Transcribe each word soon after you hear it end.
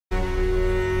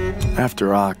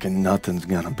After Aachen, nothing's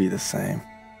gonna be the same.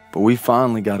 But we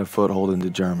finally got a foothold into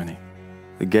Germany.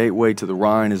 The gateway to the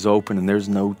Rhine is open and there's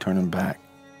no turning back.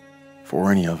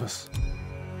 For any of us.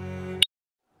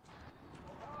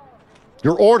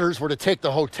 Your orders were to take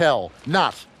the hotel,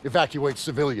 not evacuate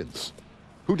civilians.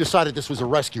 Who decided this was a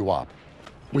rescue op?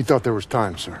 We thought there was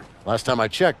time, sir. Last time I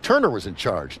checked, Turner was in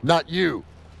charge, not you.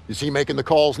 Is he making the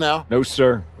calls now? No,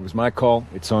 sir. It was my call.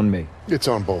 It's on me. It's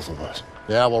on both of us.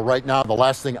 Yeah, well, right now, the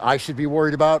last thing I should be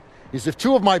worried about is if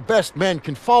two of my best men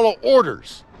can follow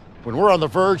orders when we're on the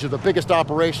verge of the biggest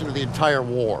operation of the entire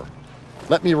war.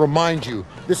 Let me remind you,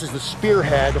 this is the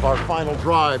spearhead of our final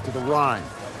drive to the Rhine.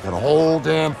 Got a whole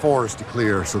damn forest to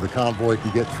clear so the convoy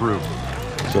can get through.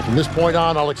 So from this point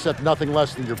on, I'll accept nothing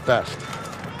less than your best.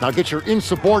 Now get your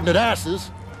insubordinate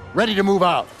asses ready to move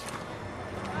out.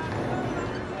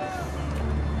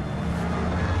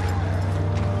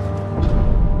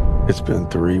 It's been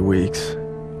 3 weeks.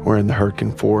 We're in the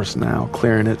Hürtgen Forest now,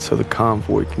 clearing it so the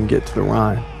convoy can get to the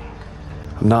Rhine.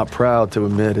 I'm not proud to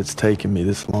admit it's taken me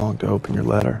this long to open your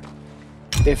letter.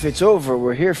 If it's over,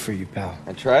 we're here for you, pal.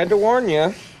 I tried to warn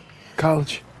you.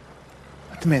 College.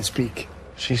 Let the man speak.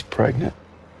 She's pregnant.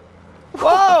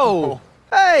 Whoa!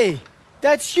 Hey!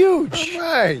 That's huge! All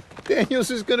right.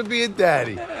 Daniels is gonna be a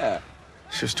daddy. Yeah.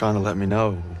 She was trying to let me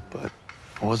know, but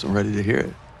I wasn't ready to hear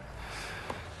it.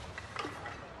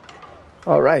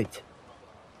 All right.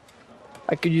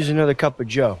 I could use another cup of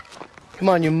joe. Come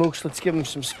on, you mooks, let's give him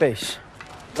some space.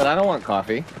 But I don't want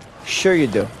coffee. Sure you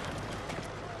do.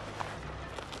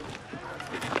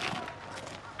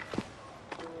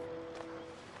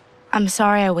 I'm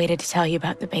sorry I waited to tell you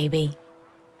about the baby.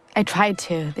 I tried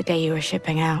to the day you were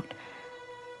shipping out.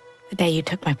 The day you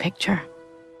took my picture.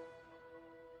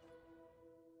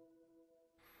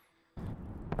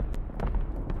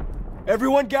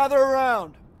 Everyone gather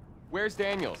around. Where's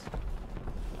Daniels?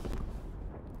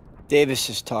 Davis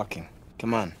is talking.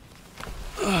 Come on.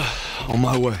 On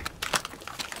my way.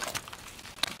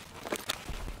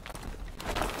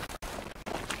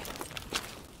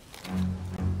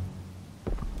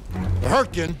 The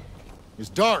Hürtgen is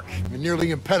dark and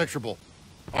nearly impenetrable.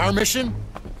 Our mission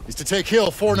is to take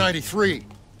Hill 493.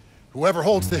 Whoever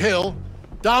holds the hill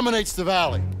dominates the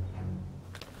valley.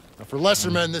 Now, for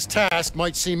lesser men, this task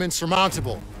might seem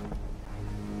insurmountable.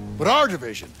 But our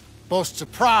division boasts a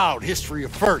proud history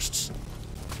of firsts.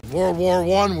 In World War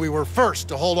I, we were first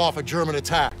to hold off a German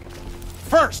attack.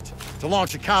 First to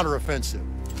launch a counteroffensive.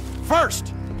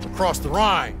 First to cross the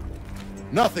Rhine.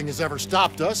 Nothing has ever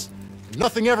stopped us, and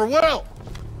nothing ever will.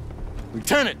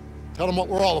 Lieutenant, tell them what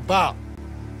we're all about.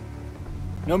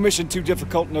 No mission too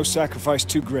difficult, no sacrifice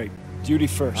too great. Duty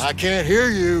first. I can't hear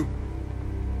you.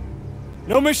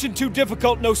 No mission too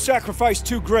difficult, no sacrifice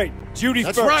too great. Duty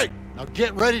first. That's right. Now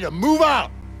get ready to move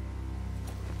out.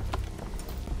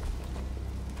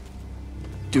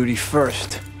 Duty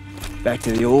first. Back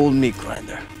to the old meat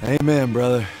grinder. Amen,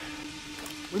 brother.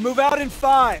 We move out in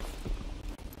 5.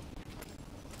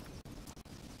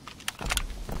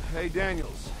 Hey,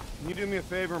 Daniels, can you do me a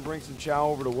favor and bring some chow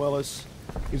over to Willis?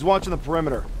 He's watching the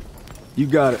perimeter. You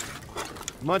got it.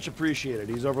 Much appreciated.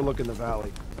 He's overlooking the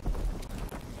valley.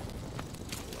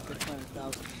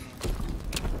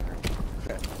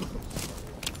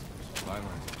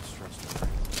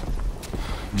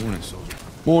 Morning, soldier.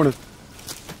 Morning.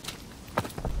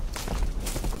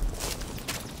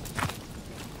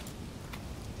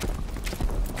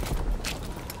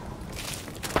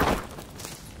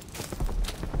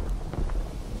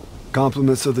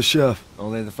 Compliments of the chef.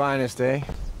 Only the finest, eh?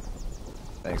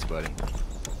 Thanks, buddy.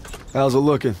 How's it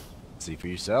looking? See for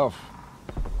yourself.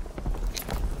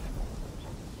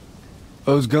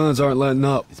 Those guns aren't letting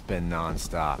up. It's been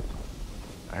non-stop.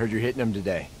 I heard you're hitting them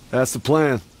today. That's the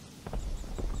plan.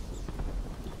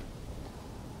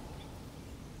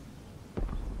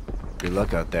 Good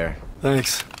luck out there.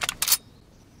 Thanks.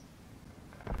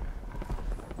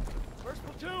 First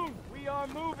platoon, we are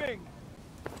moving.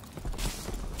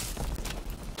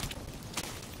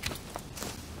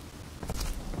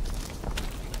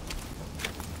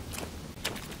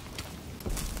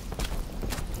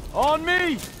 On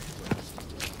me!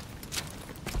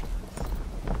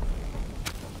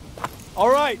 All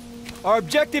right, our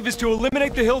objective is to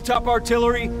eliminate the hilltop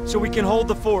artillery so we can hold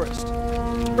the forest.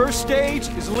 First stage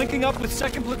is linking up with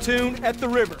 2nd platoon at the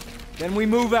river. Then we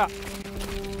move out.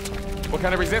 What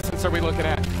kind of resistance are we looking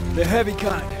at? The heavy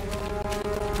kind.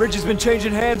 Bridge has been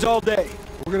changing hands all day.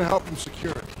 We're gonna help him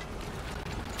secure it.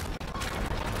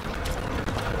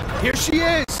 Here she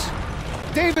is!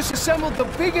 Davis assembled the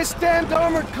biggest damned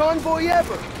armored convoy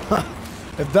ever!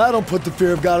 If that'll put the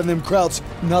fear of God in them krauts,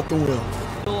 nothing will.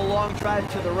 Still a long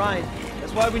drive to the Rhine. As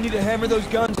That's why we need to hammer those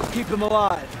guns to keep them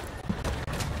alive.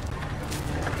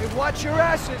 Hey, watch your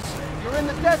asses. You're in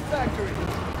the death factory.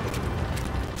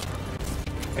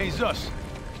 Hey, Zus.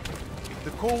 If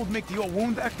the cold make the old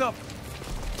wound act up,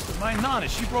 my Nana,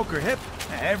 she broke her hip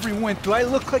every winter. Do I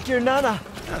look like your Nana?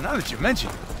 Now that you mention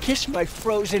it, Kiss my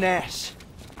frozen ass.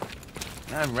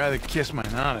 I'd rather kiss my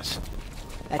Nanas.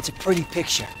 That's a pretty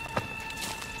picture.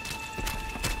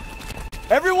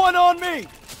 Everyone on me!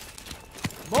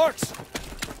 Marks,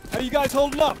 how you guys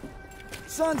holding up?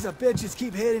 Sons of bitches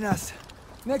keep hitting us.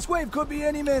 Next wave could be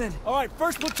any minute. All right,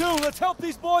 first platoon, let's help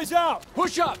these boys out.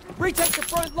 Push up! Retake the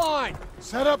front line!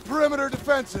 Set up perimeter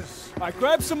defenses. All right,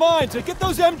 grab some mines and get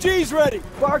those MGs ready.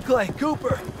 Barclay,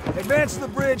 Cooper, advance to the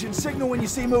bridge and signal when you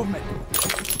see movement.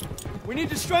 We need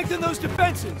to strengthen those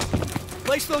defenses.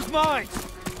 Place those mines.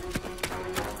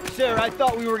 Sir, I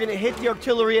thought we were gonna hit the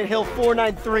artillery at Hill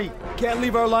 493. Can't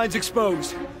leave our lines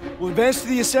exposed. We'll advance to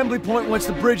the assembly point once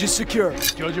the bridge is secure.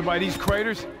 Judging by these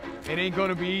craters, it ain't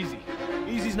gonna be easy.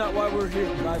 Easy's not why we're here,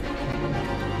 driver.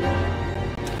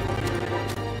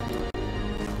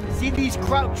 See these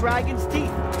Kraut Dragon's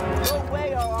teeth? No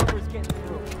way our armor's getting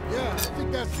through. Yeah, I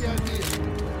think that's the idea.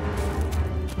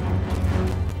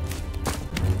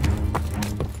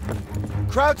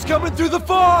 Kraut's coming through the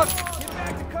fog! Get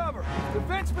back to cover.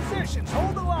 Defense positions,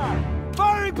 hold the line.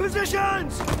 Firing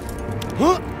positions!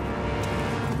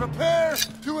 Prepare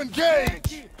to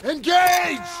engage!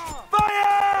 Engage!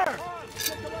 Fire!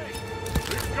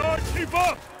 Guards, keep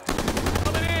up!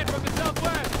 Coming in from the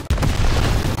southwest!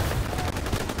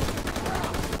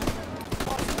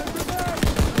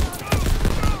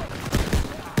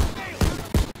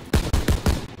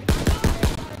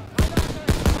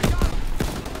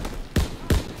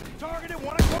 Target at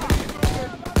 1 o'clock!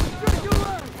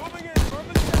 Moving in from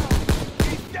the south!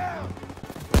 He's down!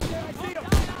 Yeah, I see him!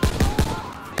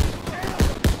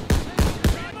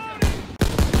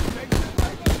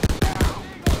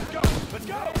 Let's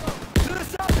go! To the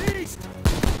southeast!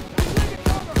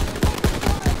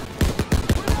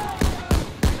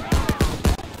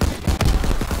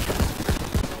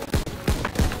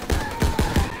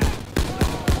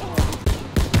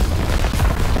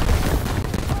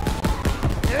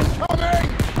 Incoming!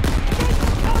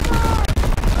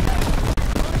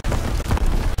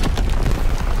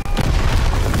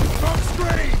 Smoke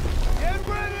screen! Get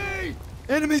ready!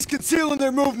 Enemies concealing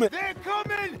their movement! They're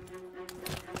coming!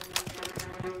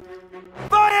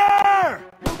 Fire!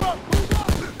 Move up! Move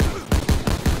up!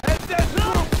 Head that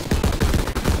through!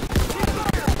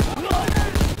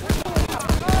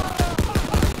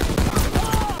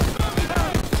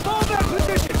 Hold that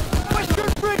position!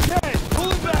 Western bridgehead!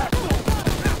 Pulling back!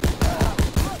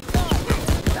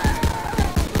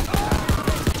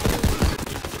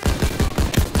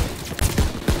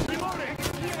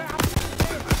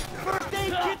 First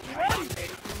aid kit's ready!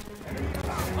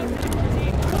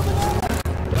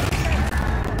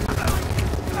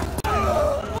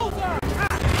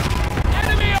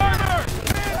 Enemy armor!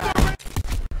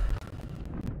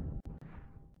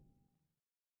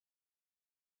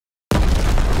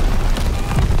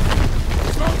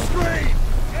 Smoke screen!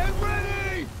 Get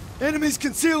ready! Enemies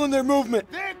concealing their movement!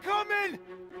 They're coming!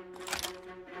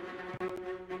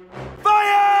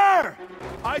 Fire!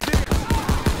 I did it!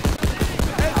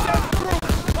 Head that through!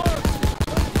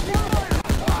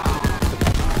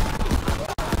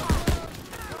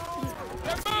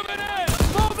 They're moving in!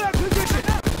 Hold that position!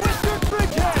 Western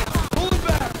bridgehead! Pulling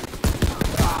back!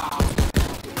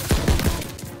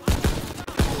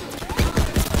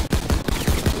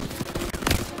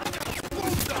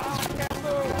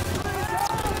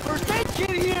 First aid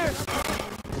kit here!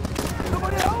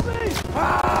 Somebody help me!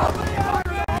 Somebody help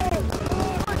me!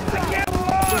 I can't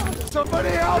walk! Somebody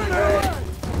help me!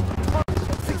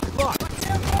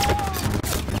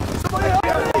 Somebody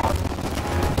help me!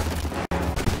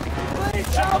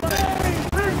 Please help me!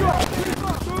 Please go!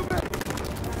 Move it!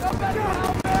 Somebody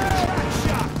help me!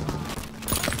 Shot!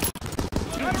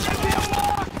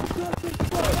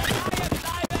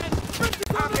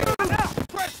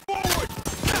 Press forward!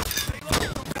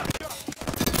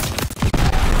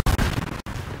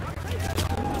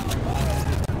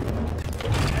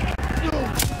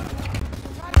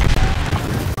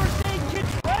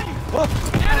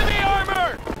 Enemy armor!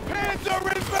 Panzer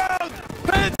inbound!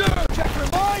 Panther! Check your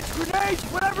mines, grenades,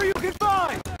 whatever you can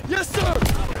find! Yes, sir!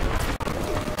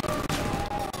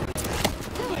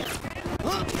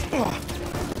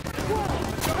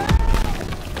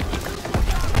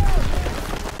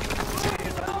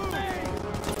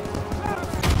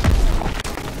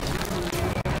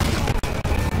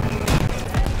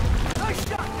 Nice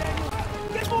shot, Daniel!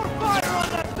 Get more fire on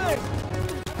that thing!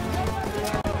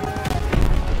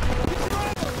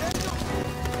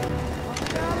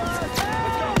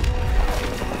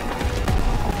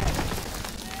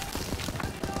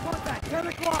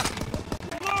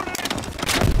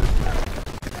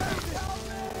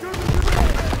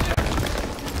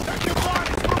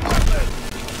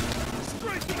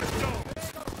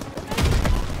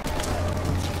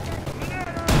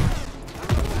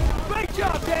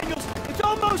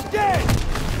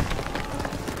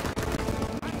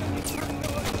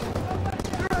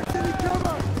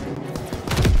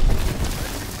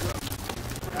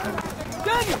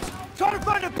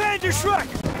 Commander Shrek!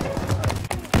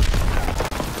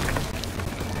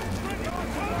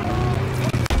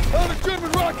 On a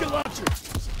German rocket launcher!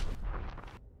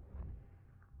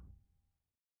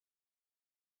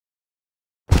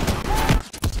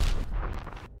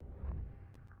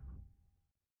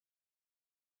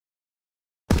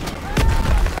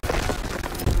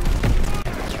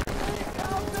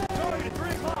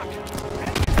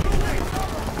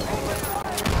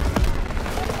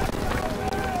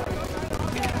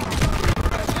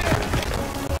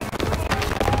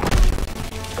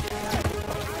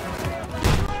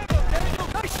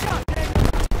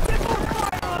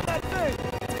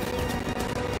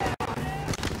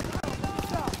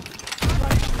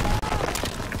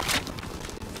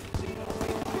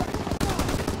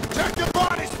 Check your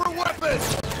bodies for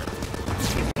weapons!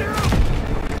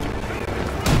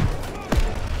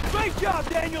 Great job,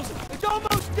 Daniels! It's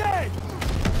almost dead!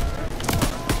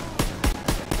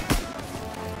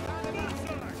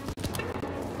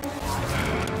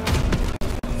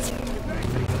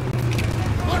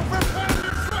 Look for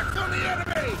Commander Shrek on the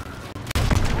enemy!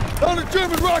 On a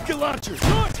German rocket launcher! Good!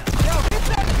 Now hit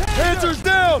that Panzer! Panzer's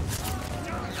down!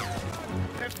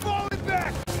 They're falling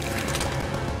back!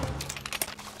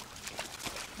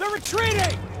 They're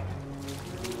retreating!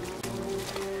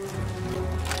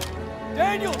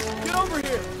 Daniels, get over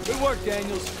here! Good work,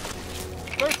 Daniels.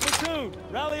 First platoon,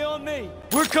 rally on me.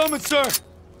 We're coming, sir!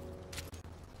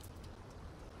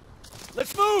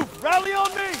 Let's move! Rally on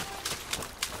me!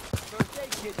 First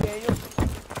aid kit, Daniels.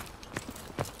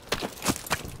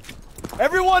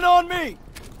 Everyone on me!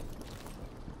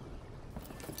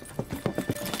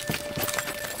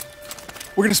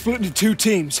 We're gonna split into 2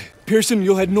 teams. Pearson,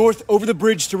 you'll head north over the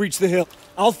bridge to reach the hill.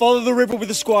 I'll follow the river with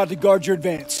a squad to guard your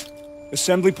advance.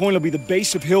 Assembly point will be the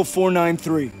base of Hill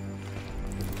 493.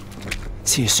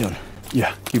 See you soon.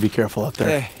 Yeah, you be careful out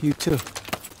there. Hey, you too.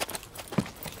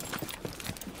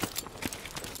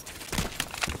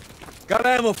 Got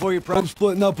ammo for you, Prop.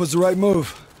 Splitting up was the right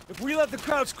move. If we let the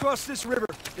Krauts cross this river,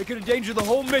 it could endanger the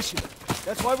whole mission.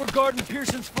 That's why we're guarding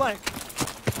Pearson's flank.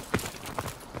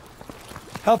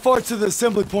 How far to the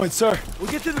assembly point, sir? We'll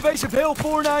get to the base of Hill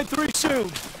 493 soon.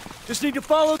 Just need to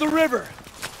follow the river.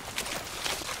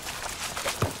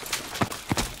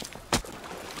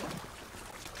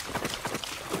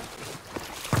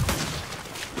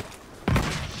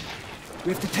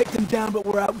 We have to take them down, but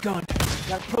we're outgunned.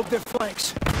 Gotta probe their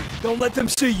flanks. Don't let them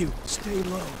see you. Stay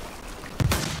low.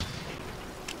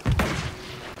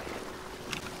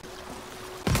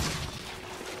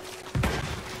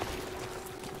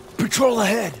 Patrol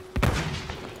ahead.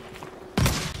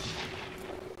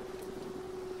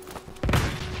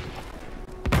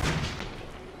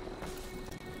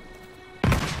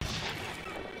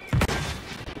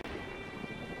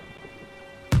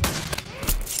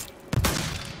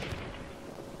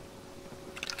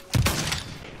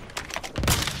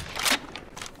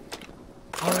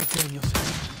 All right, Daniels.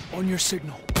 On your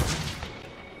signal.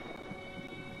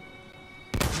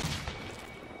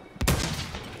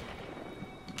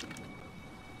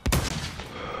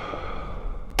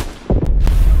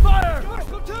 Fire! First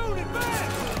platoon,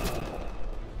 advance!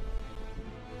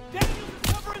 Daniels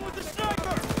is covering with the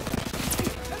sniper!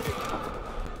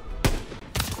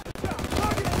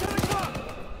 Target at 10 o'clock!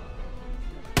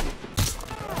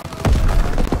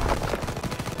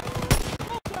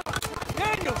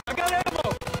 Daniels, I got ammo!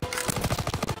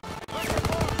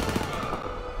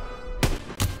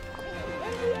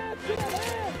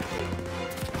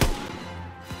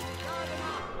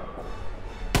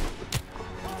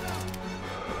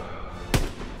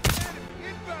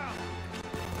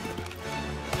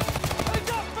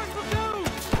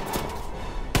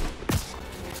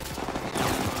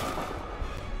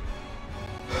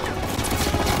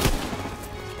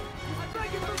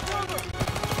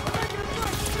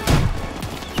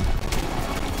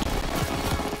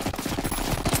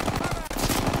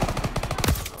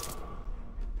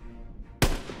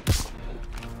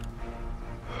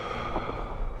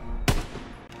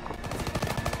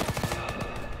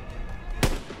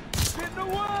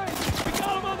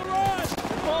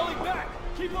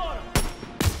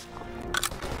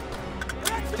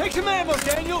 Take some ammo,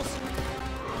 Daniels!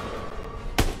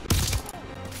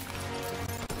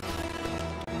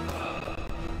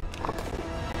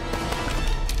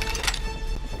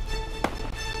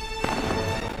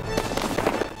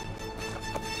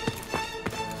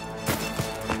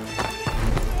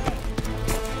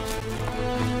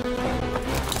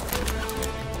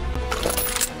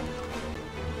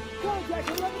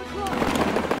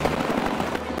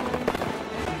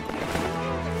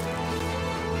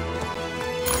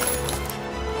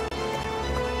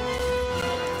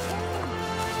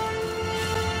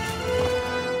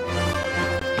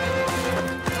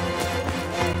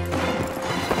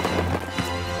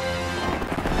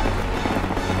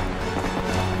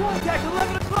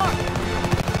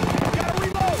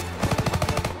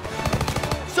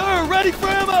 Ready for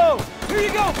ammo! Here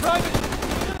you go, Private!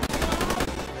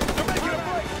 They're making a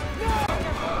break! No!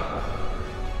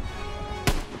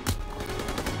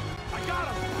 I got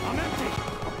him! I'm empty!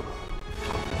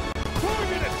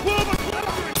 Target at 12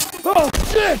 o'clock! Oh,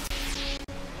 shit!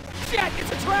 Shit,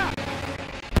 it's a trap!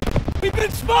 We've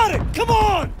been spotted! Come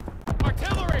on!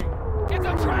 Artillery! It's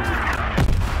a trap!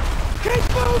 Keep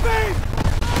moving!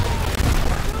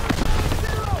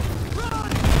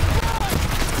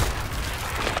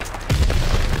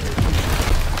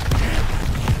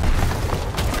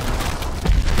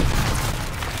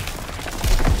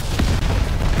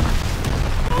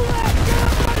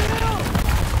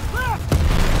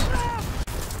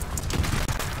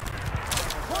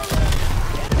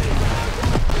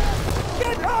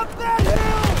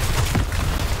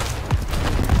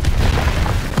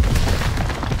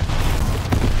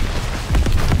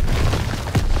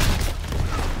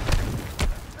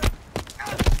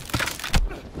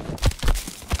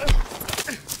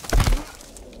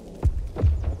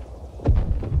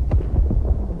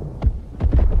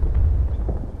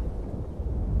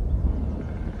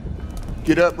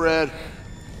 Get up, Brad.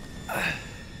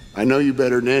 I know you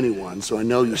better than anyone, so I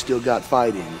know you still got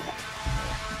fight in you.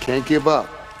 You can't give up.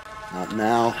 Not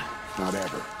now, not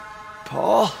ever.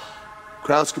 Paul?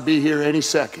 Krauts could be here any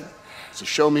second, so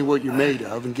show me what you're made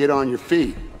of and get on your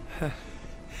feet.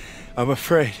 I'm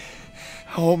afraid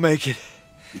I won't make it.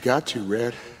 You got to,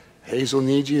 Red. Hazel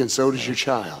needs you, and so does your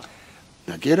child.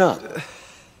 Now get up.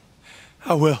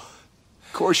 I will.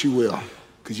 Of course you will,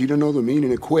 because you don't know the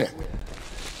meaning of quit.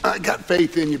 I got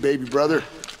faith in you, baby brother.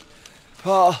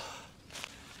 Paul.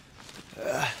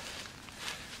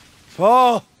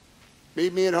 Paul!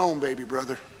 Meet me at home, baby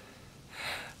brother.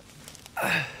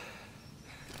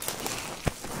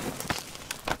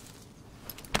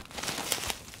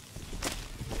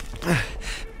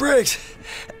 Briggs!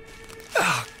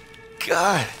 Oh,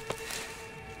 God.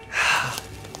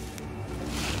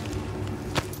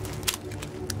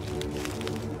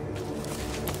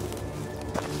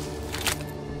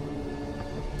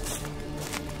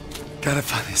 Gotta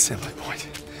find the assembly point.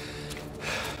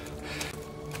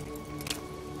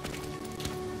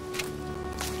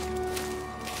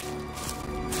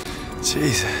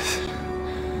 Jesus.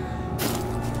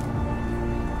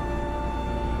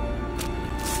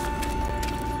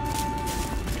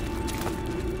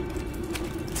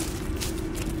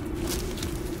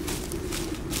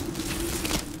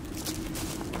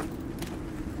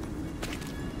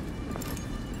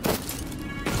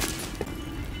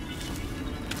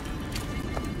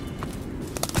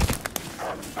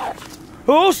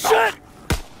 Oh, shit!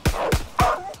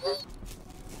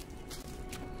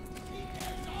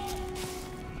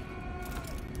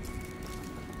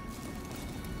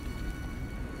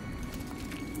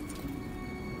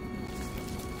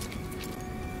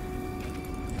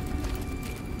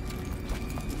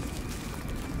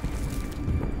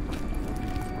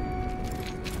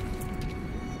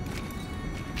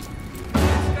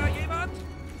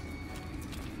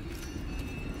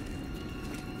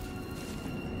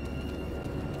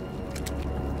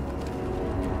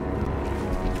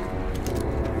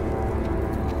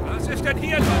 Was ist denn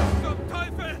hier los, zum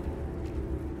Teufel?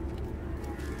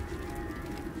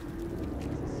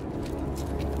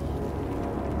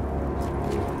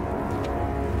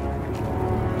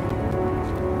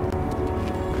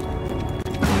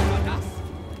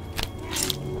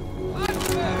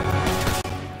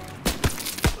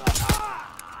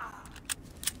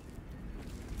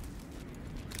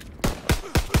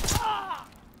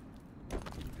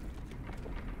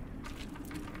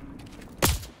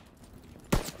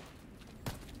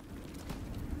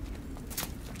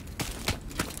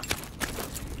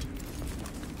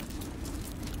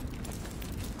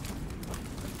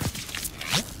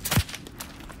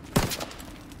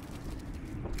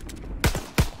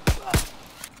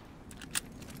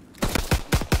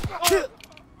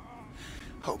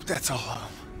 Hope that's all of them.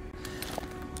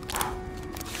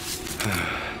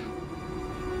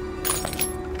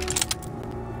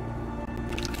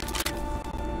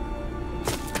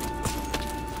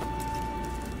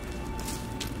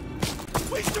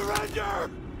 We surrender!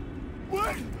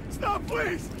 Wait! Stop,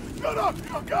 please! Shut up!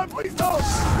 Oh, God, please don't!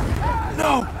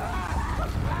 No!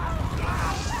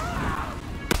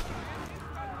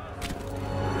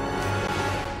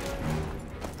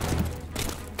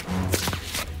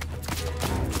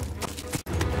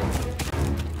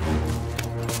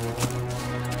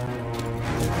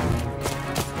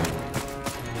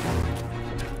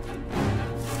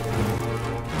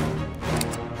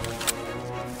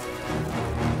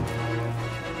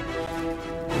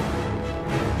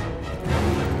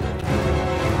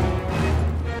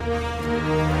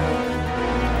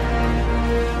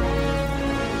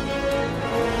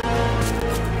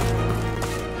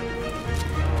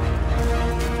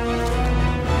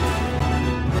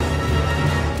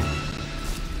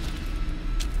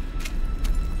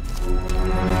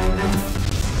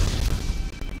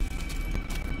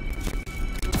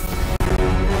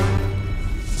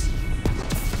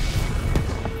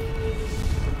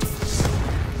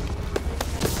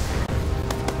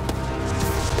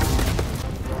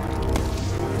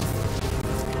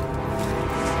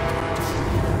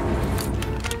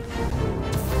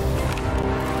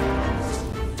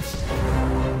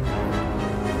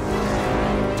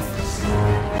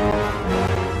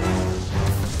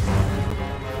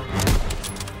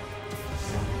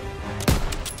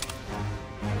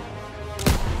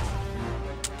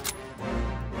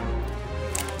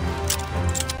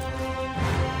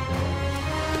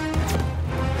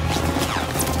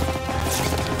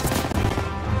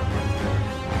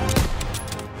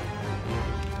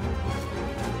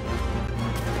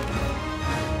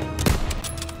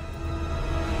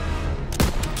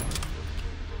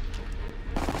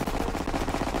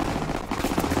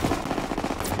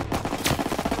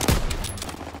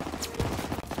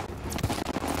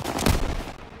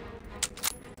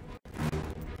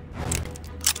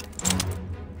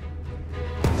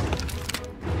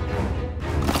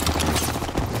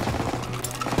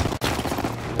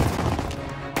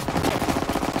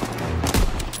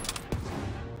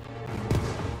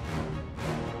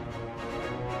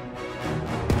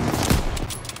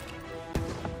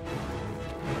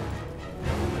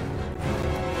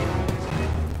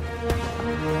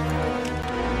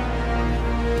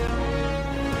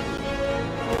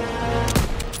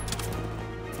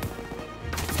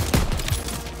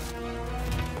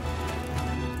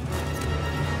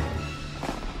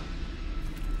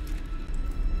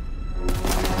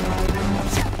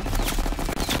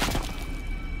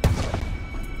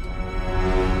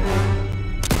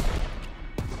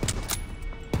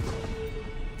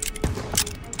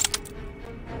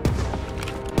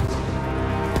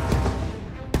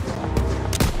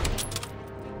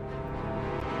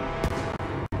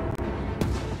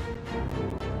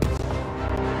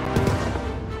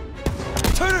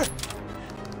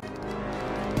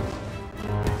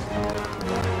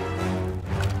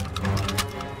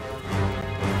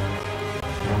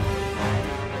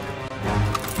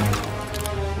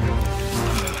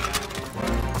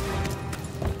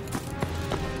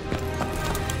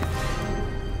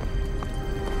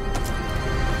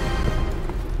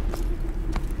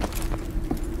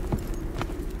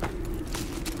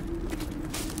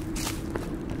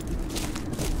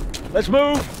 Let's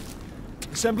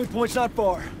move! Assembly point's not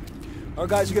far. Our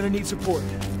guys are gonna need support.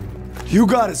 You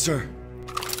got it, sir.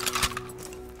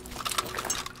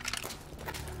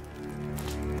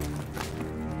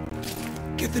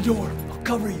 Get the door. I'll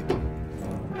cover you.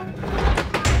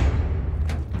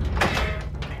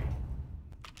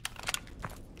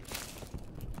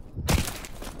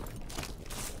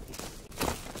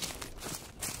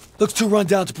 Looks too run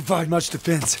down to provide much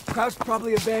defense. Crowd's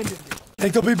probably abandoned it.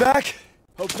 Think they'll be back?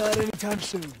 Hope not anytime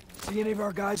soon. See any of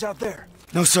our guys out there?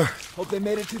 No, sir. Hope they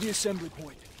made it to the assembly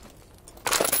point.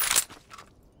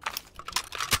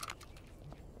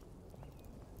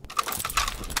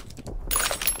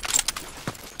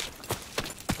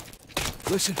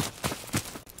 Listen.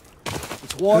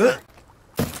 It's water.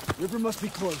 River must be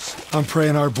close. I'm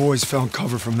praying our boys found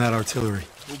cover from that artillery.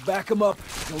 We'll back them up.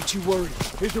 Don't you worry.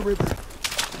 Here's the river.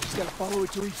 Just gotta follow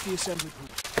it to reach the assembly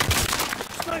point.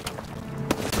 Sniper!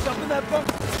 He's up in that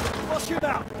bunker. Flush him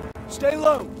out. Stay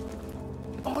low.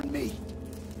 On me.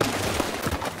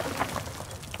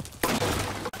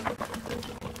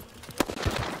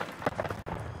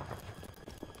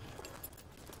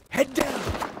 Head down.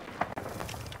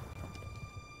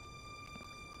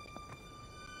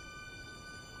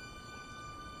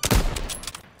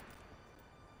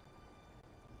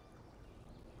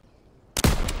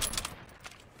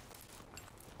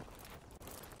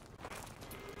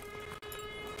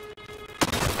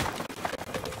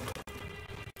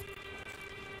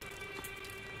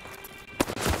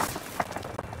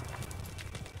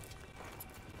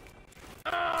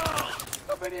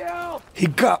 He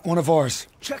got one of ours.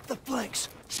 Check the flanks.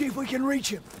 See if we can reach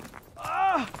him.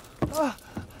 I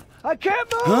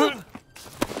can't move! Huh?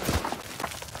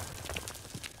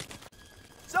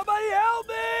 Somebody help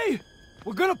me!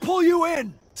 We're gonna pull you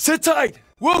in. Sit tight.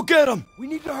 We'll get him. We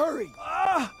need to hurry.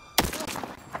 I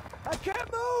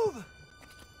can't move!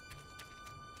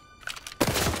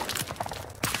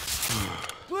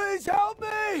 Please help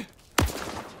me!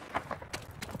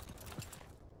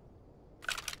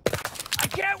 I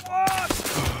can't walk!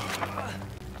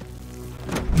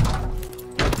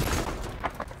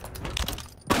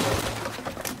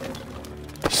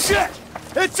 Shit!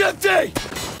 It's empty!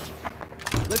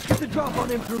 Let's get the drop on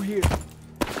him through here.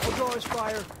 I'll draw his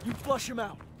fire. You flush him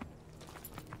out.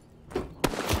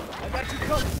 I got you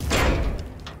covered.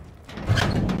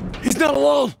 He's not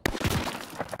alone!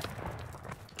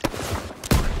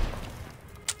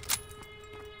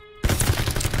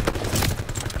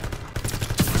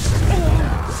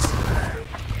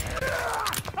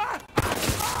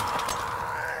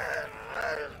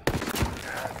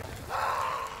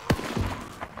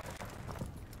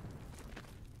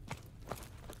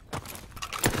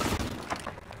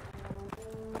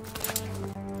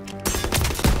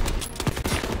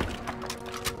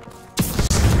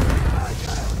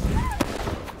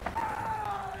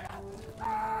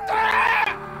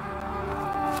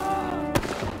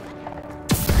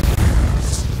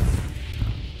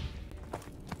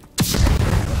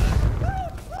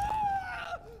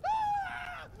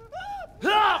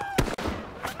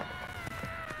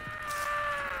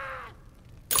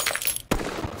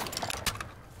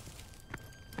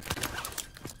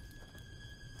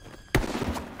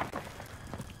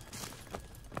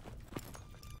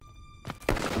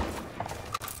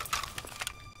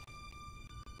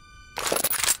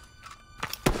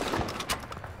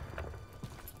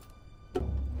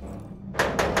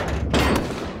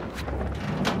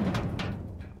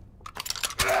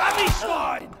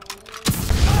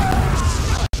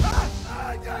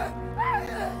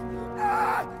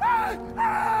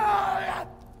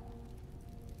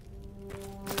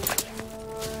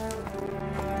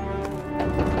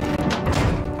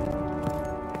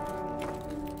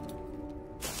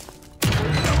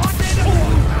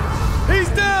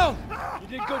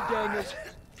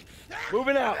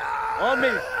 Moving out. On me.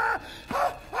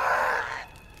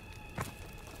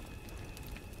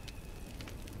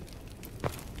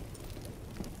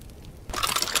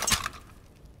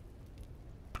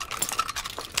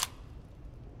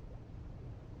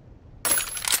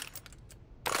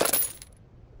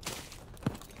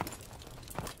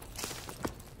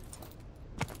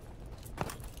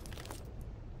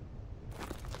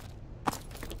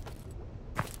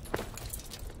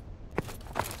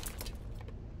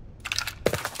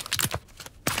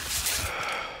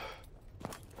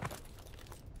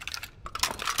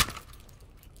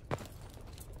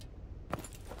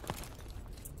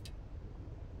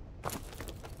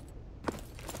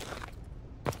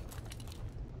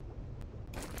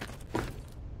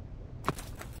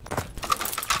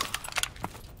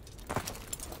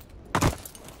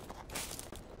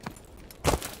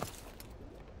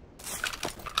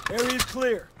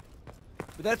 clear.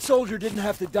 But that soldier didn't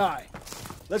have to die.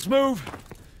 Let's move.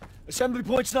 Assembly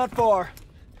point's not far.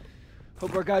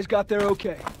 Hope our guys got there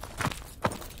okay.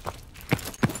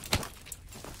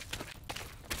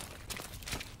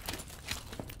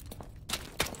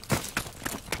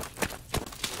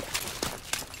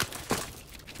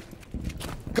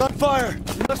 Gunfire!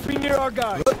 You must be near our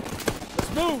guys.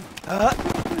 Let's move!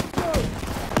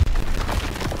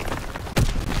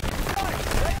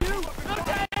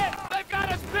 They've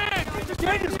got us big!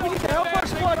 Daniels, we need to help our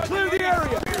squad clear the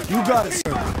area! You got it,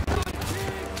 sir.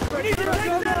 We need to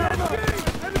take that MG!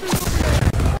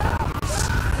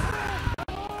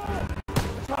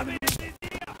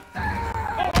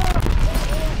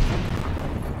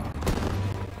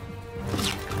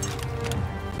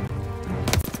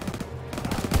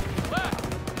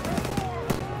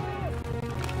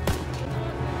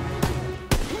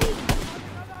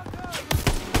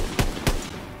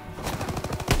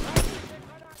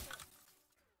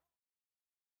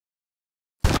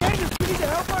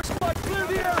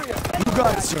 You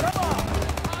got it, sir.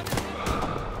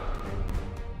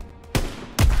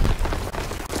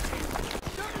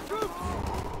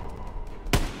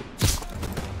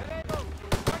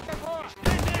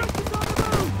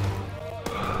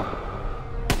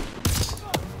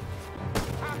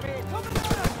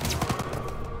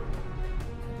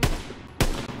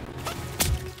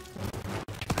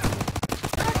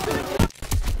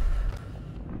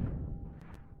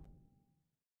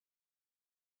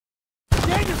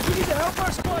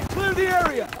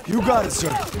 You got it, sir.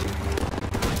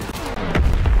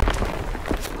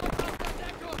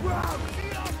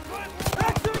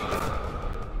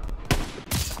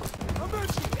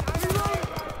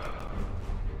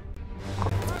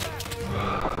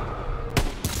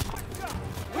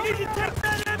 We need to take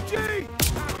that MG!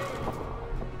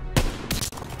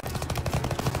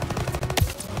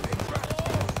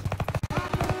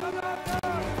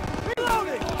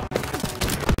 Reloading!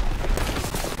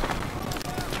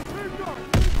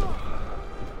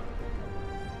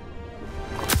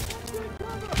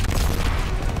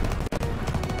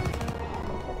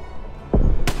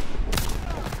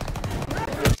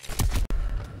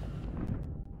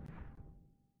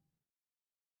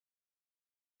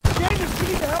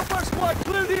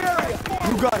 Clear the area!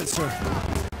 You got it, sir.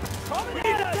 We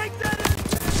need to take that in!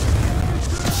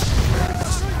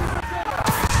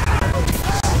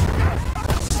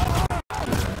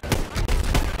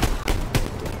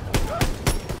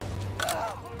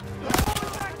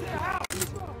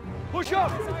 Push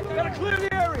up! Gotta clear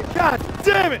the area! God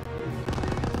damn it!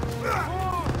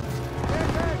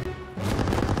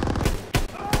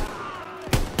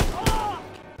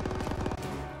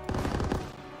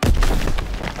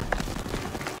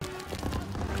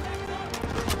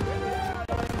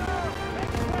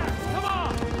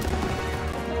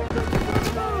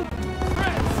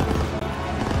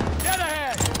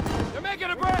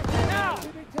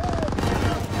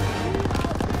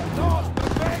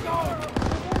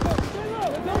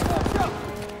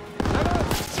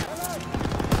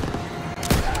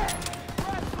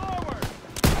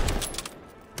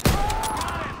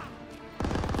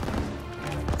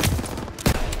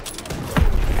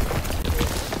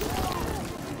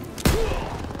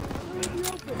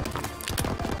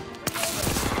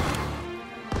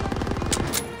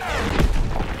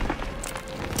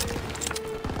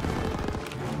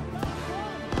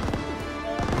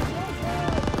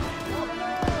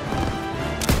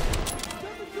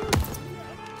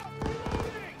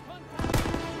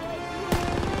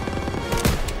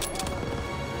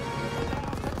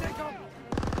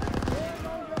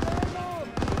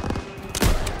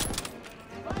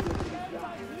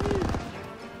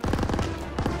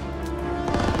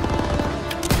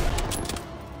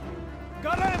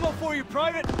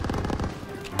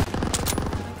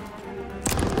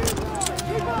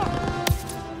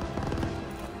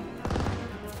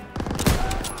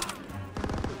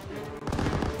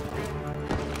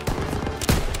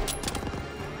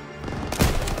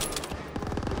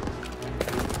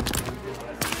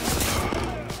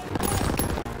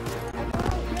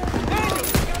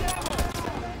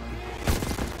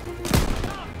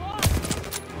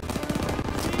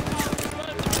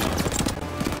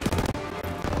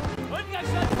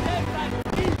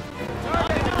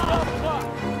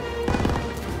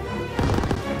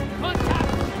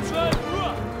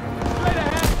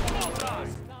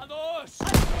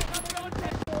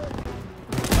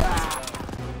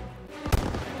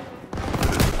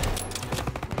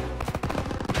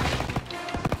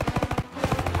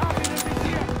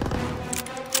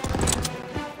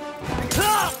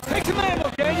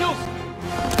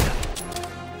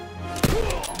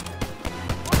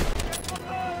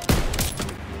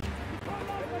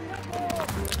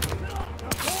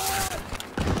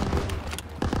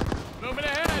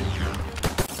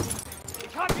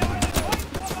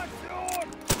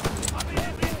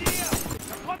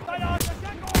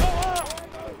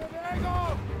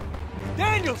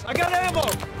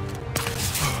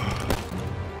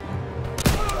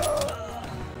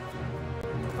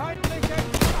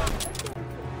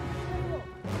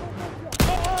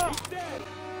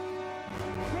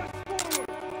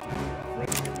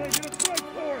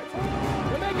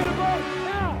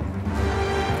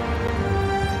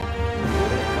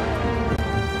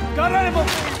 Got animal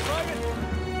for you, Private!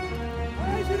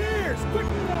 Eyes and ears!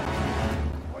 Quickly now!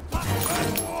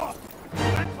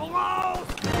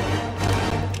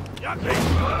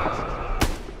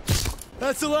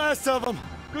 That's the last of them!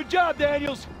 Good job,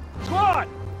 Daniels! Squad!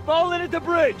 Fall in at the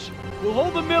bridge! We'll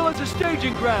hold the mill as a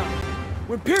staging ground.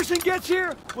 When Pearson gets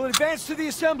here, we'll advance to the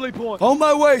assembly point. On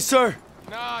my way, sir!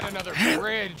 Not another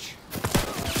bridge.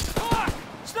 Fuck!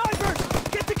 Snipers!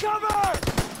 Get to cover!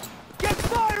 Get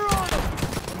fire on them!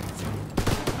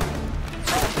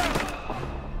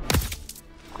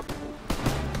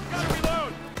 Gotta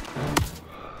reload.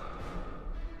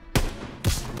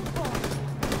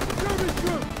 German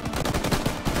troop!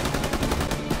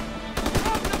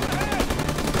 Up ahead.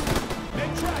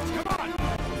 Make tracks, come on.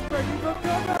 Breaking from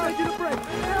cover! Making a break!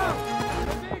 Now!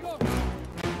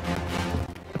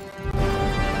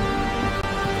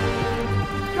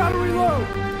 Gotta reload!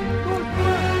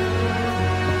 Northwest!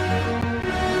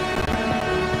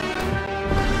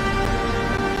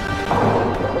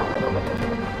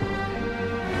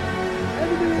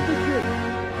 Enemy infantry!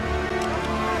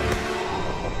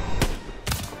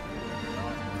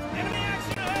 Enemy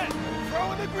action ahead.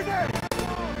 Throwing the grenade.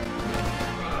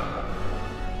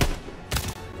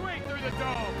 Swing through the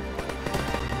dome.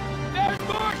 There's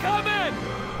more coming.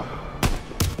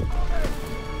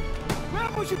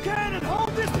 Grab what you can and hold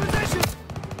this position!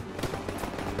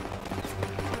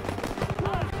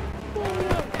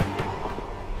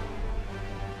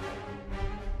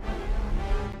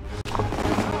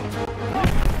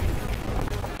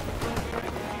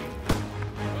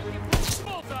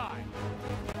 Bullseye.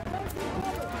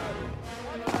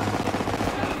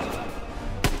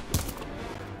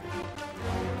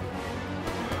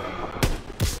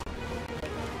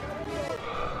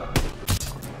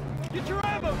 Get your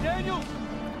ammo, Daniels!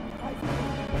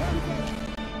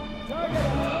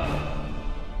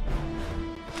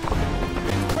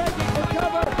 Breaking for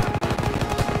cover!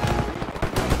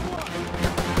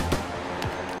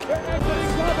 They're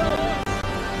exiting cover!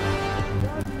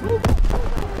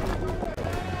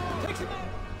 Take some out!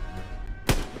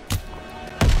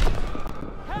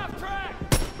 Half track.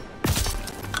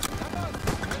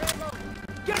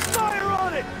 Get fire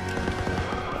on it!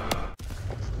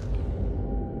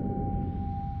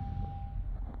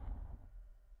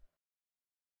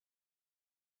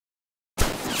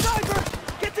 Sniper!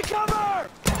 Get to cover!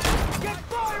 Get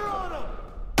fire on him!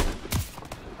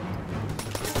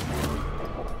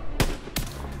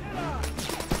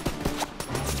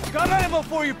 Got ammo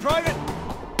for you, Private!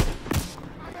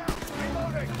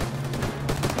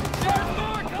 There's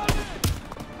more coming.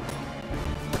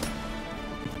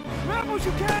 Grab what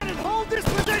you can and hold this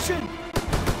position!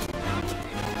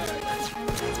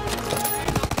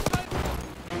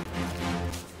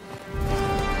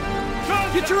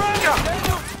 Get your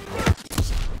ammo!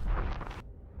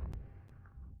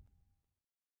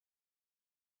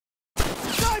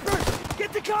 Snipers!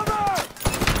 Get to cover!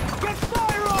 Get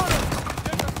fire on him!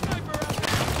 There's a sniper out there.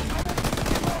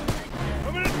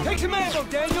 Take some ammo,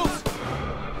 Daniels!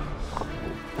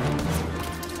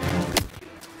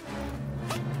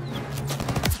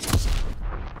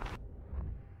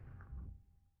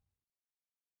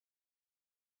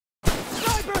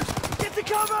 Snipers! Get to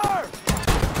cover!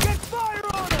 Get fire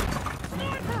on him!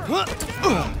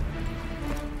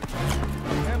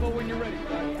 Ammo when you're ready.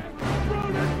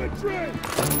 Drone infantry!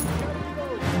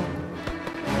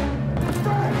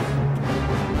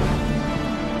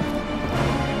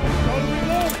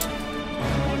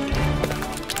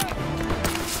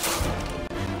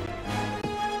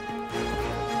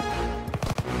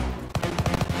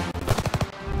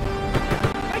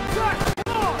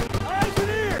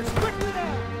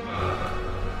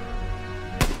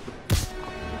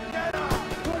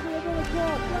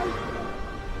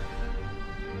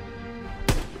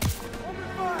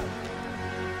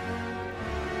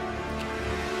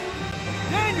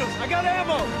 Daniels, I got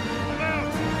ammo! I'm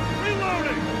out.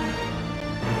 Reloading.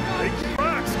 Big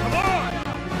tracks, come on.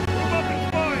 Move up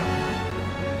and fire.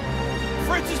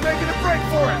 Fritz is making a break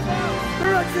for it!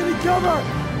 They're exiting cover!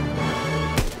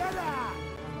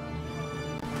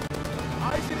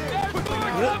 Eyes in There's air! more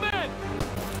coming.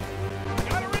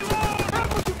 Gotta reload. Grab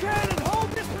what you can and hold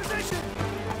this position!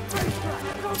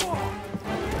 Racetrack, come on!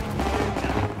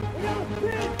 We got a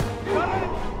pin! Got it!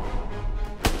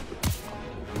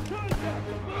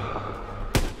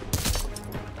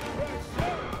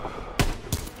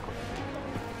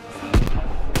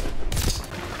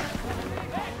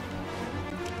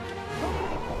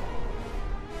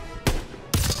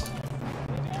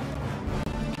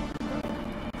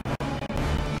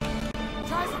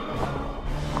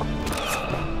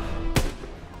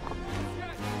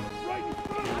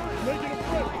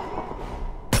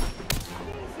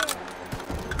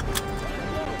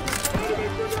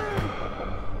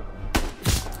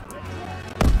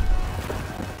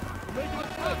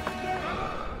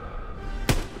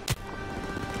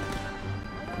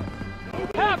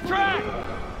 track!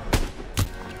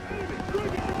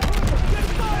 Get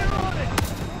fire on it!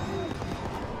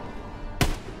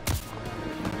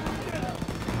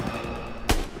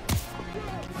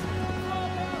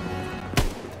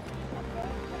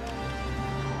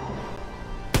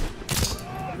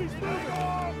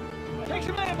 Take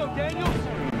some ammo, Daniels!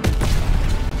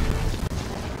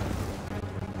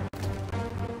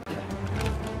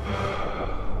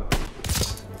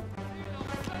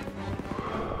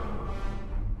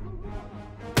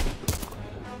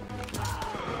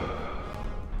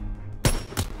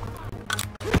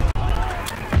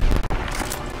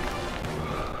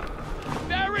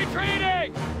 They're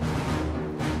retreating!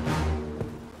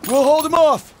 We'll hold them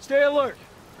off. Stay alert.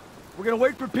 We're gonna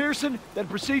wait for Pearson, then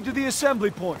proceed to the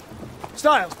assembly point.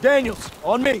 Stiles, Daniels,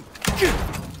 on me.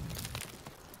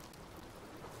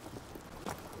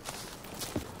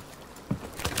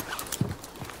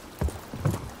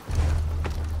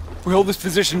 We hold this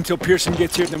position until Pearson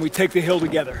gets here, then we take the hill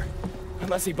together.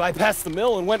 Unless he bypassed the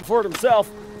mill and went for it himself.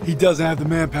 He doesn't have the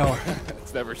manpower.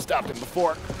 It's never stopped him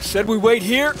before. Said we wait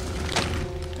here,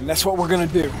 and that's what we're gonna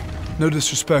do. No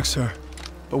disrespect, sir.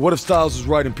 But what if Stiles was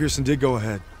right and Pearson did go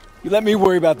ahead? You let me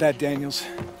worry about that, Daniels.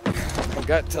 My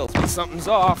gut tells me something's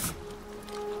off.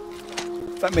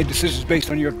 If I made decisions based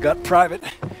on your gut, Private,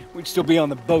 we'd still be on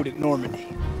the boat at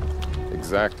Normandy.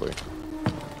 Exactly.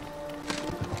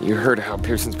 You heard how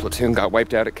Pearson's platoon got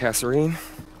wiped out at Kasserine?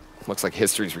 Looks like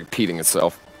history's repeating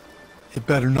itself. It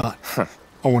better not.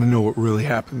 I want to know what really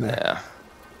happened there. Yeah.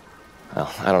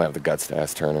 Well, I don't have the guts to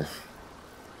ask Turner.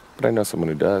 But I know someone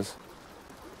who does.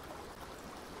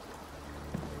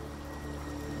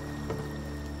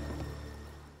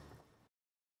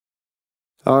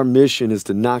 Our mission is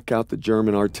to knock out the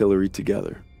German artillery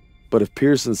together. But if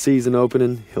Pearson sees an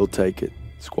opening, he'll take it.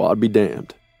 Squad be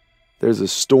damned. There's a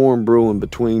storm brewing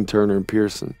between Turner and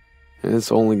Pearson, and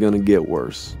it's only gonna get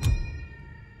worse.